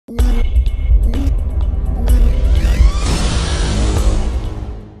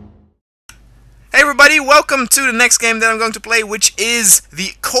everybody, welcome to the next game that I'm going to play, which is the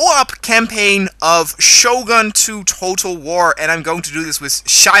co-op campaign of Shogun 2 Total War, and I'm going to do this with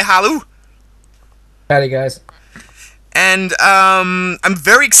Shai Halu. Howdy, guys. And I'm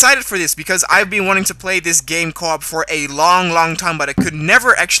very excited for this because I've been wanting to play this game co-op for a long time, but I could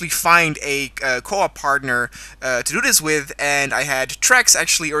never actually find a co-op partner to do this with, and I had Trex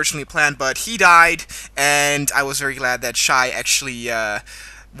actually originally planned, but he died, and I was very glad that Shai actually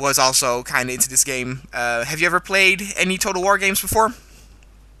was also kind of into this game. Have you ever played any Total War games before?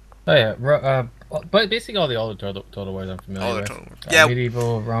 Oh yeah, but basically all the older Total Wars I'm familiar with. Total War. Yeah,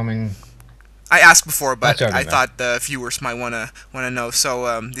 medieval, Roman. I asked before, but I about. thought the viewers might wanna know.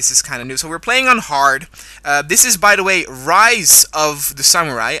 So this is kind of new. So we're playing on hard. This is, by the way, Rise of the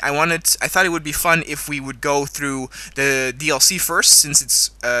Samurai. I thought it would be fun if we would go through the DLC first, since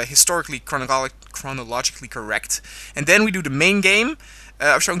it's historically chronologically correct, and then we do the main game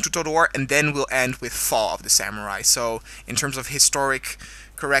of Shogun 2 Total War, and then we'll end with Fall of the Samurai. So in terms of historic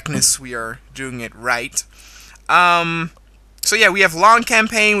correctness, we are doing it right. So yeah, we have long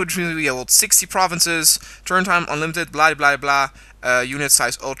campaign, which means we hold 60 provinces, turn time unlimited, blah blah blah, unit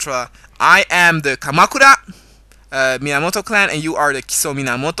size ultra. I am the Kamakura Minamoto clan, and you are the Kiso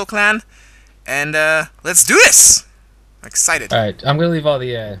Minamoto clan. And let's do this! I'm excited. Alright, I'm gonna leave all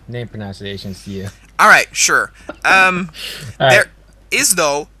the name pronunciations to you. Alright, sure. Right. There is,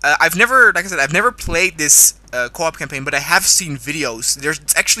 though, I've never played this co-op campaign, but I have seen videos.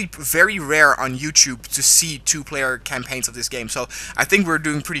 It's actually very rare on YouTube to see two-player campaigns of this game, so I think we're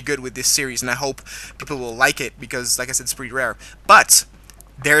doing pretty good with this series, and I hope people will like it, because, like I said, it's pretty rare. But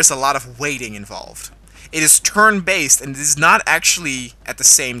there's a lot of waiting involved. It is turn-based, and it is not actually at the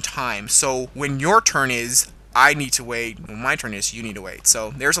same time, so when your turn is, I need to wait. When my turn is, you need to wait.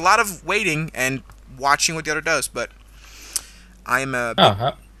 So there's a lot of waiting and watching what the other does, but I'm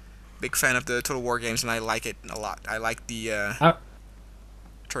a big fan of the Total War games, and I like it a lot. I like the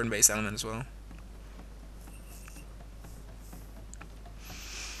turn-based element as well.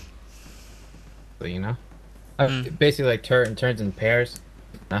 You know, basically like turns in pairs.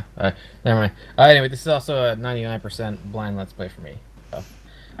 Never mind. Anyway, this is also a 99% blind let's play for me. So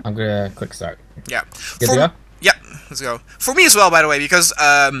I'm gonna click start. Yeah. Good to go? Yeah, let's go. For me as well, by the way, because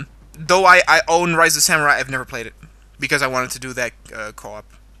though I own Rise of the Samurai, I've never played it because I wanted to do that co-op.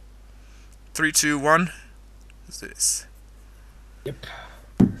 3, 2, 1. Let's do this. Yep.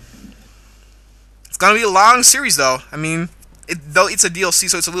 It's gonna be a long series, though. I mean, though it's a DLC,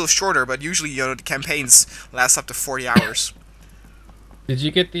 so it's a little shorter. But usually, you know, the campaigns last up to 40 hours. Did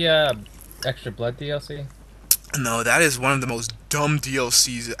you get the extra blood DLC? No, that is one of the most dumb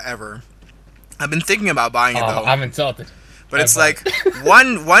DLCs ever. I've been thinking about buying it, though. I'm insulted. But it's like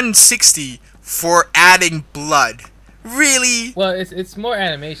 160 for adding blood. Really? Well, it's more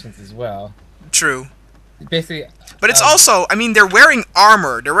animations as well. True. Basically. But it's also, I mean, they're wearing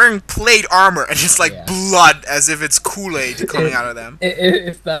armor. They're wearing plate armor, and it's like blood, as if it's Kool-Aid coming out of them.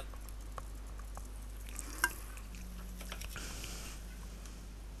 It's not.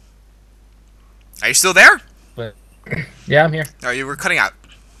 Are you still there? But yeah, I'm here. Oh, you were cutting out.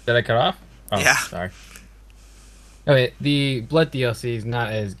 Did I cut off? Oh, yeah. Sorry. Okay, the blood DLC is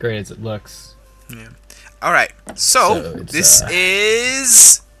not as great as it looks. Yeah. All right. So this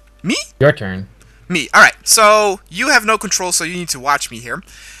is me. Your turn. Me. All right. So you have no control, so you need to watch me here.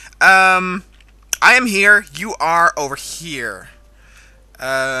 I am here. You are over here.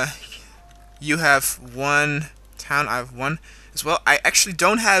 You have one town. I have one as well. I actually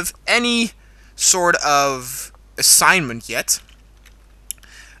don't have any sort of assignment yet.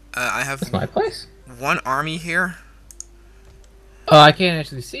 I have That's my place. one army here. Oh, I can't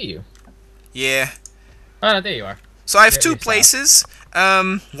actually see you. Yeah. Oh, there you are. So I have two places.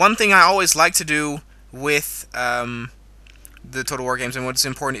 One thing I always like to do with the Total War games, and what's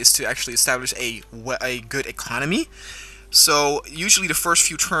important, is to actually establish a good economy. So usually the first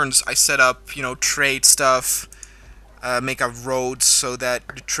few turns I set up, you know, trade stuff, make a road so that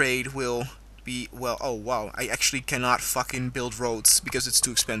the trade will be, well, oh wow, I actually cannot fucking build roads because it's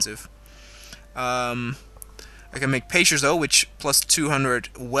too expensive. I can make pastures, though, which plus 200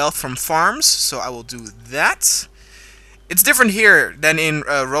 wealth from farms, so I will do that. It's different here than in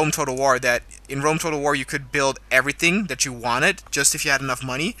Rome Total War, that in Rome Total War you could build everything that you wanted, just if you had enough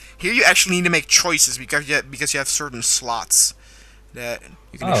money. Here you actually need to make choices because you have certain slots that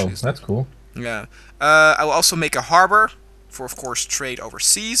you can choose. Oh, that's cool. Yeah. I will also make a harbor for, of course, trade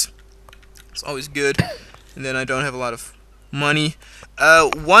overseas. It's always good. And then I don't have a lot of money.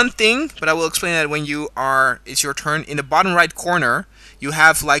 One thing, but I will explain that when it's your turn. In the bottom right corner, you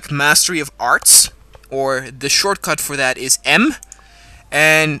have like Mastery of Arts, or the shortcut for that is M.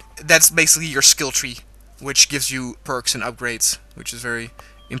 and that's basically your skill tree, which gives you perks and upgrades, which is very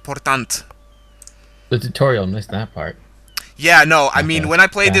important. The tutorial missed that part. Yeah, no, I mean, Okay. when I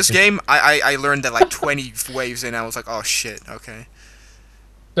played this Bastard. game, I learned that like 20 waves in, I was like, oh shit, okay.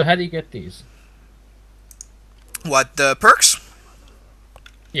 So how do you get these? What, the perks?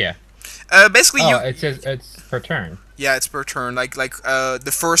 Yeah. Basically Oh, you, it says it's per turn. yeah, it's per turn.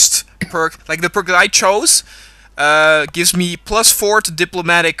 The first perk, like the perk that I chose, gives me +4 to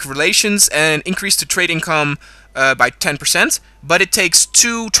diplomatic relations and increase to trade income by 10%. But it takes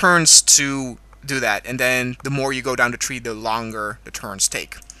 2 turns to do that, and then the more you go down the tree, the longer the turns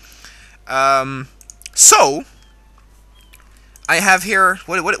take. So I have here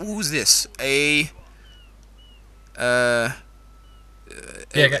who's this? Uh,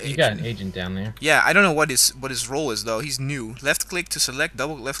 Yeah, you got an agent down there. Yeah, I don't know what his role is though. He's new. Left click to select,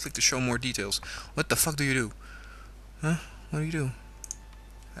 double left click to show more details. What the fuck do you do? Huh? What do you do?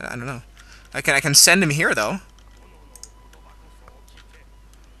 I don't know. I can send him here though.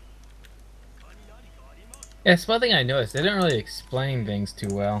 Yeah, it's one thing I noticed. They don't really explain things too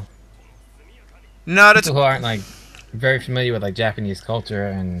well. No, that's People who aren't like very familiar with like Japanese culture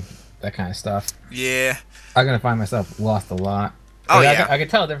and that kind of stuff, yeah. I'm gonna find myself lost a lot. Oh Like, yeah. I can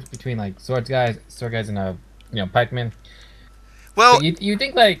tell the difference between like sword guys, and pikemen. Well, But you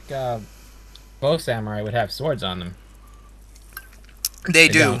think like bow samurai would have swords on them? they They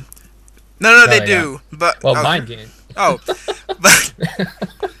do. don't. No, No, they they do. But Well, oh, mine did. oh, but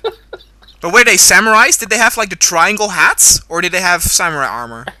but were they samurais? Did they have like the triangle hats, or did they have samurai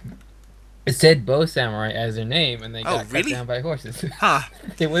armor? It said bow samurai as their name, and they Oh, got cut really? down by horses. Huh?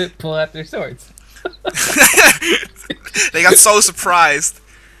 They wouldn't pull out their swords. They got so surprised.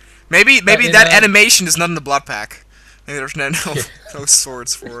 Maybe in, that animation is not in the blood pack. Maybe there's Yeah. no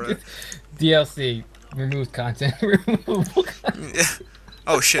swords for it. DLC removes content. Removable content. Yeah.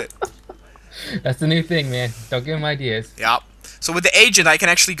 Oh shit. That's the new thing, man. Don't give them ideas. Yep. So with the agent, I can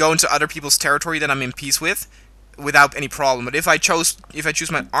actually go into other people's territory that I'm in peace with, without any problem. But if I choose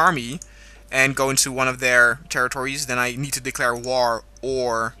my army, and go into one of their territories, then I need to declare war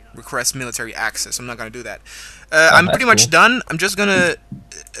or request military access. I'm not gonna do that. I'm That's pretty much cool. done. I'm just gonna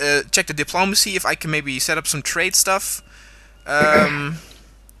check the diplomacy if I can maybe set up some trade stuff. I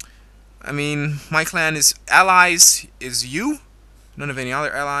mean, my clan is allies. Is you? None of any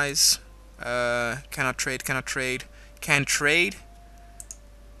other allies. Cannot trade. Cannot trade. Can trade.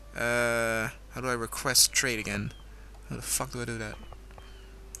 How do I request trade again? How the fuck do I do that?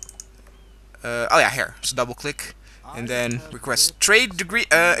 Oh yeah, here. So double click, and then request trade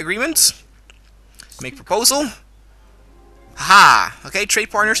agreement. Make proposal. Haha. Okay,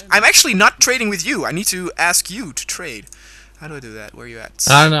 trade partners. I'm actually not trading with you. I need to ask you to trade. How do I do that? Where are you at?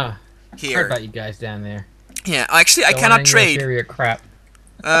 I don't know. Heard Here. about you guys down there. Yeah. Actually, I Don't cannot want any trade. inferior crap.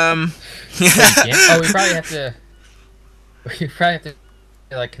 Um. Oh, you can't? Oh, we probably have to. We probably have to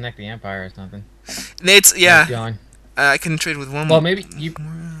like connect the empire or something. It's Keep yeah. going. I can trade with one. Well, maybe you.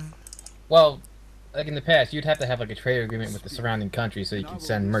 Well, like in the past, you'd have to have like a trade agreement with the surrounding countries so you can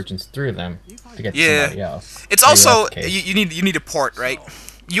send merchants through them to get to Yeah. somebody else. It's Maybe also that's the case. you need a port, right?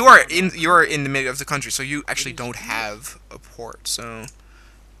 You are in the middle of the country, so you actually don't have a port. So.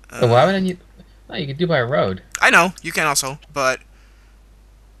 But why would I need? No, you could do by road. I know you can also, but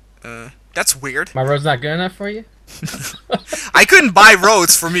that's weird. My road's not good enough for you. I couldn't buy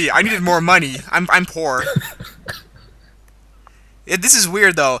roads for me. I needed more money. I'm poor. This is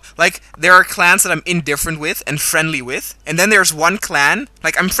weird though. Like there are clans that I'm indifferent with and friendly with, and then there's one clan.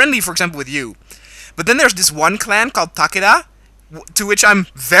 Like I'm friendly, for example, with you, but then there's this one clan called Takeda, to which I'm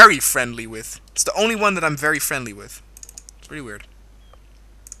very friendly with. It's the only one that I'm very friendly with. It's pretty weird.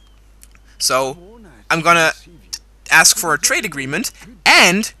 So I'm gonna ask for a trade agreement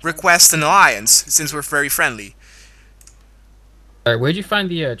and request an alliance since we're very friendly. All right, where'd you find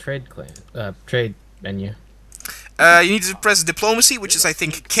the trade menu? You need to press diplomacy, which is I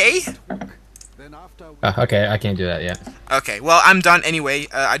think K. Okay, I can't do that yet. Okay, well I'm done anyway.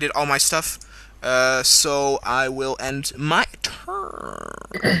 I did all my stuff, so I will end my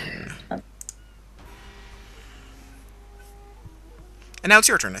turn. And now it's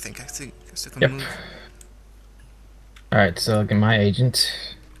your turn, I think. I still can Yep. move. All right, so look at my agent.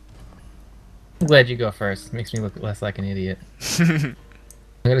 I'm glad you go first. Makes me look less like an idiot. I'm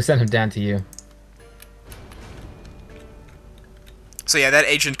gonna send him down to you. So yeah, that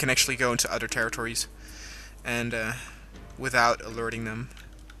agent can actually go into other territories, and without alerting them.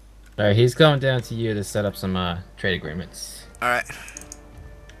 All right, he's going down to you to set up some trade agreements. All right.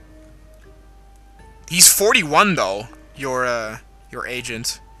 He's 41 though. Your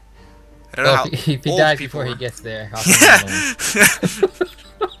agent. I don't know Well, how if he old dies people before he were. gets there, I'll send another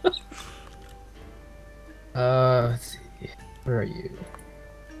one. Let's see. Where are you?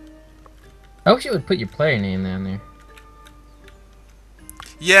 I wish you would put your player name down there.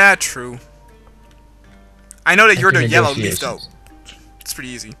 Yeah, true. I know that you're Enter the yellow leaf, though. negotiations. It's pretty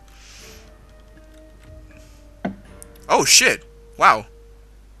easy. Oh, shit. Wow.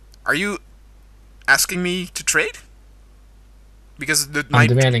 Are you asking me to trade? Because I'm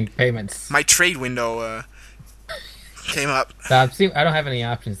demanding payments. my trade window came up. I don't have any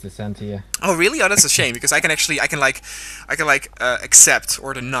options to send to you. Oh, really? Oh, that's a shame, because I can accept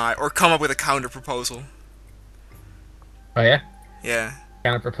or deny or come up with a counter proposal. Oh yeah? Yeah.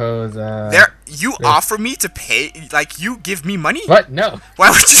 Counter propose. You this. offer me to pay, like you give me money? What? No.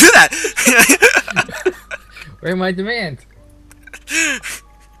 Why would you do that? Where are my demands?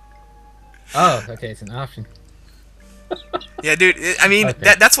 Oh, okay, it's an option. Yeah, dude. I mean,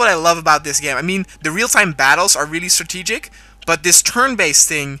 Okay. that's what I love about this game. I mean, the real-time battles are really strategic, but this turn-based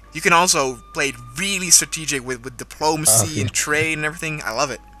thing, you can also play it really strategic with diplomacy Okay. and trade and everything. I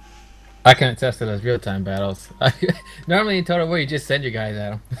love it. I can attest to those real-time battles. Normally in Total War, you just send your guys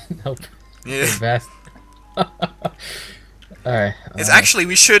at them. Nope. Yeah. They're best. Alright. It's actually,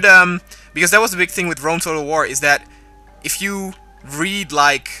 we should, because that was the big thing with Rome Total War, is that if you read,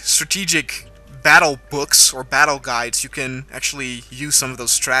 like, strategic battle books or battle guides, you can actually use some of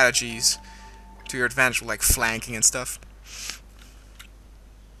those strategies to your advantage, with, like, flanking and stuff.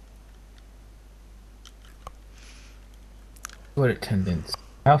 What attendants?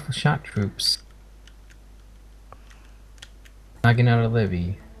 Alpha shot troops. Knocking out a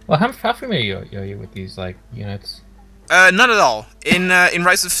levy. Well, how familiar are you with these, like, units? Not at all. In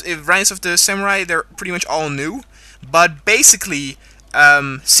Rise of the Samurai, they're pretty much all new. But basically,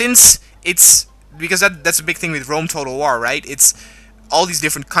 since it's because that's a big thing with Rome Total War, right? It's all these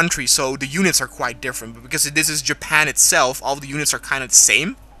different countries, so the units are quite different. But because this is Japan itself, all the units are kind of the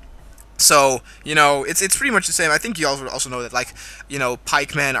same. So you know, it's pretty much the same. I think you also know that, like, you know,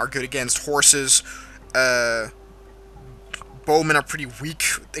 pikemen are good against horses. Bowmen are pretty weak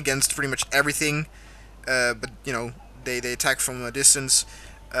against pretty much everything. But you know, they attack from a distance.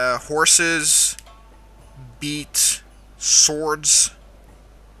 Horses beat swords,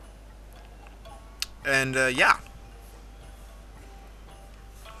 and yeah.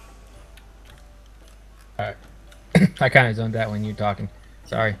 Alright. I kind of zoned out when you were talking.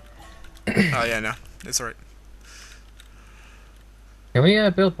 Sorry. Oh yeah, no, it's alright. Can we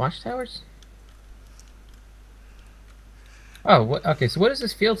build watchtowers? Oh, what? Okay, so what is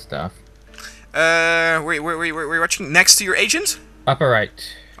this field stuff? We're watching next to your agent. Upper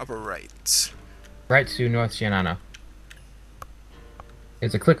right. Upper right. Right to North Shinano.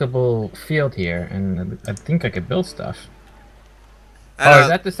 There's a clickable field here, and I think I could build stuff. Oh, is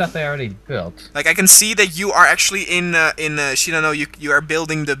that the stuff they already built? Like, I can see that you are actually in Shinano. You are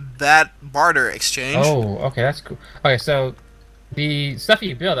building the barter exchange. Oh, okay, that's cool. Okay, so the stuff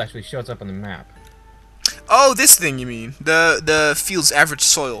you build actually shows up on the map. Oh, this thing you mean? The field's average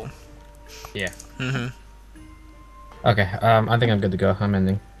soil. Yeah. Mm-hmm. Okay, I think I'm good to go. I'm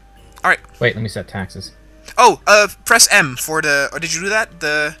ending. All right. Wait, let me set taxes. Oh, press M for the. Or did you do that?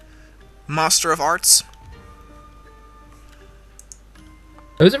 The Master of Arts.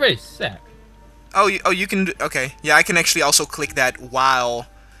 It was already set. Oh, you can. Okay, yeah, I can actually also click that while,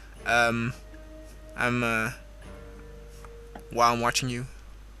 I'm while I'm watching you.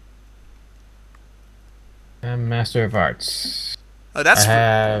 Master of Arts. Oh, that's I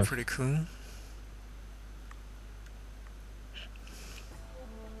have... pretty cool.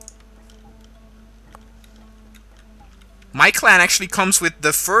 My clan actually comes with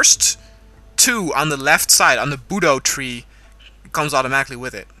the first two on the left side, on the Budo tree. It comes automatically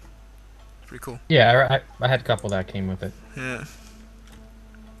with it. Pretty cool. Yeah, I had a couple that came with it. Yeah.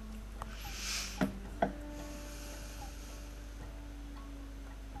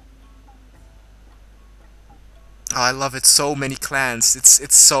 Oh, I love it. So many clans.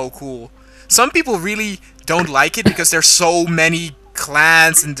 It's so cool. Some people really don't like it because there's so many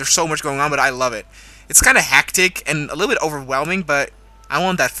clans and there's so much going on, but I love it. It's kind of hectic and a little bit overwhelming, but I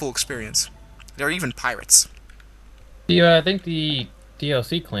want that full experience. There are even pirates. Do you think the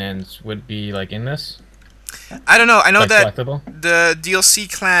DLC clans would be like in this? I don't know. I know like that selectable? the DLC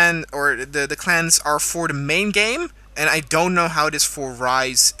clan or the clans are for the main game, and I don't know how it is for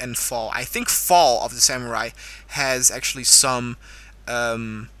Rise and Fall. I think Fall of the Samurai has actually some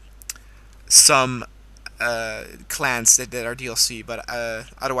clans that are DLC, but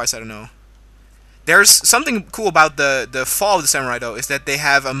otherwise I don't know. There's something cool about the Fall of the Samurai, though, is that they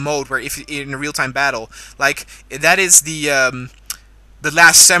have a mode where if in a real-time battle, like, that is the the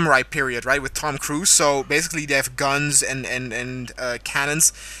Last Samurai period, right, with Tom Cruise. So basically, they have guns and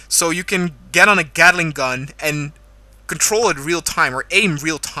cannons. So you can get on a Gatling gun and control it real time or aim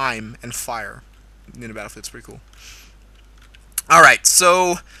real time and fire in the battlefield. It's pretty cool. All right,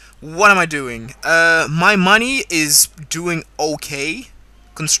 so what am I doing? My money is doing okay,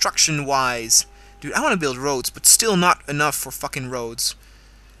 construction-wise. Dude, I want to build roads, but still not enough for fucking roads.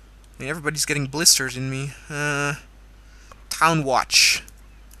 I mean, everybody's getting blisters in me. Town watch.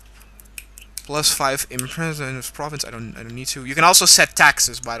 +5 in president province. I don't need to. You can also set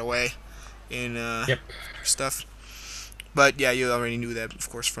taxes, by the way, in Yep. stuff. But yeah, you already knew that, of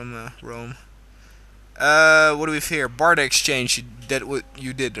course, from Rome. What do we have here? Barter exchange. You did what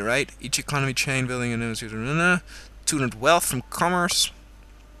you did, right? Each economy chain building and 200 wealth from commerce.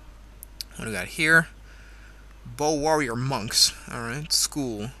 What do we got here? Bow warrior monks. All right.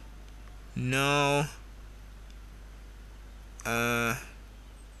 School. No.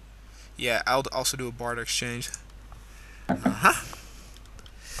 Yeah, I'll also do a barter exchange.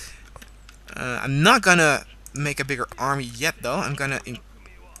 I'm not gonna make a bigger army yet, though. I'm gonna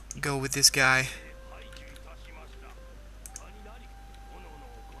go with this guy.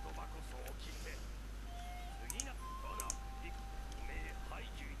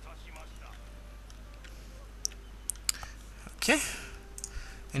 Okay.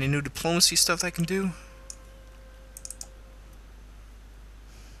 Any new diplomacy stuff that I can do?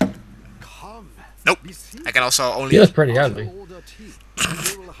 Nope. I can also only... He looks pretty ugly.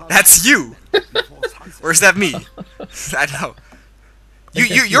 That's you! Or is that me? I don't know.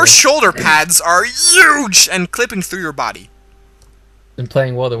 Your shoulder pads are huge and clipping through your body. Been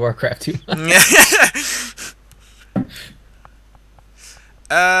playing World of Warcraft too.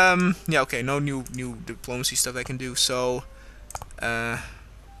 Yeah, okay, no new diplomacy stuff I can do, so... I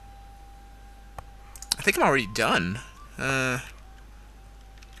think I'm already done.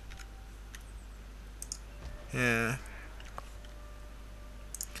 Yeah.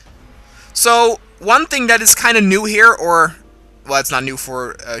 So, one thing that is kind of new here, or... Well, it's not new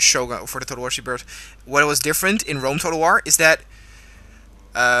for Shogun, for the Total War Rebirth. What was different in Rome Total War is that...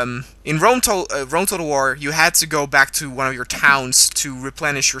 in Rome Total War, you had to go back to one of your towns to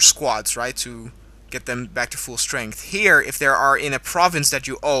replenish your squads, right? To get them back to full strength. Here, if they are in a province that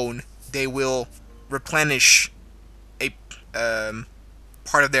you own, they will replenish a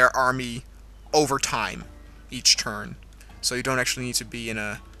part of their army over time, each turn. So you don't actually need to be in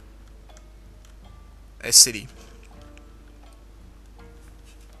a city.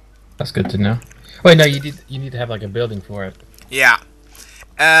 That's good to know. Wait, no, you need to have like a building for it. Yeah.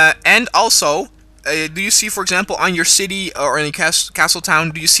 And also, do you see, for example, on your city or any castle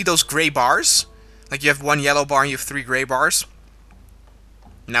town, do you see those gray bars? Like you have one yellow bar and you have 3 gray bars.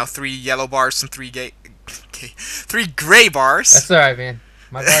 Now 3 yellow bars and 3 gray bars. That's alright, man.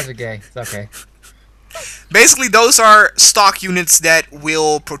 My bars are gay. It's okay. Basically, those are stock units that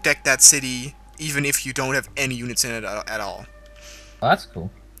will protect that city, even if you don't have any units in it at all. Oh, that's cool.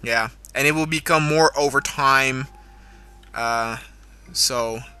 Yeah, and it will become more over time.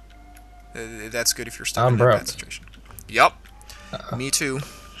 So that's good if you're stuck in that bad situation. Yup. Me too.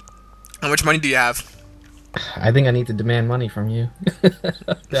 How much money do you have? I think I need to demand money from you. I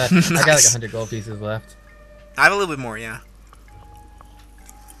got like 100 gold pieces left. I have a little bit more, yeah.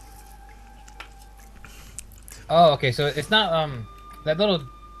 Oh, okay. So it's not that little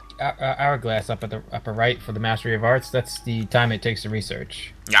hourglass up at the upper right for the Mastery of Arts. That's the time it takes to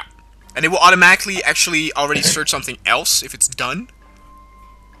research. Yeah, and it will automatically actually already search something else if it's done.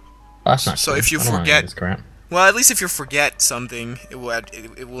 Oh, that's not so cool. If you forget, well, at least if you forget something, it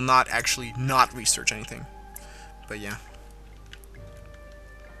will not actually not research anything. But yeah.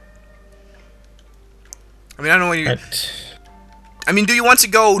 I mean, I don't know what you. I mean, do you want to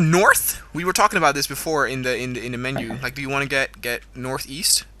go north? We were talking about this before in the menu. Like, do you want to get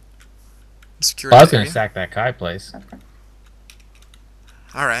northeast? Well, I was gonna sack that Kai place.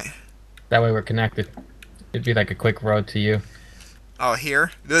 All right. That way we're connected. It'd be like a quick road to you. Oh,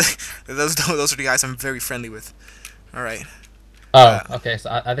 here? those are the guys I'm very friendly with. All right. Oh, okay.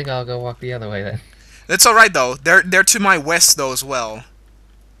 So I think I'll go walk the other way then. That's all right though. They're to my west though as well.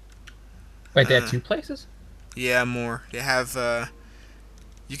 Wait, they have 2 places? Yeah, more. They have.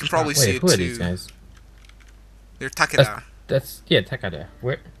 You can probably see it who too. Are these guys? They're Takeda. That's Takeda.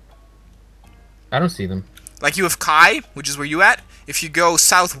 Where? I don't see them. Like you have Kai, which is where you at. If you go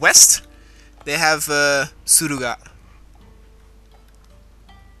southwest, they have Suruga.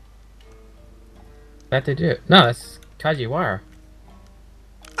 That they do. No, that's Kajiwara.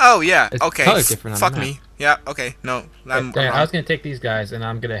 Oh yeah. It's okay. different on Fuck the map. me. Yeah. Okay. No. I'm I was gonna take these guys and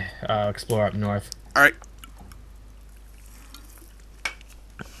I'm gonna explore up north. All right.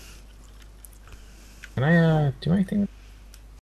 Can I do anything?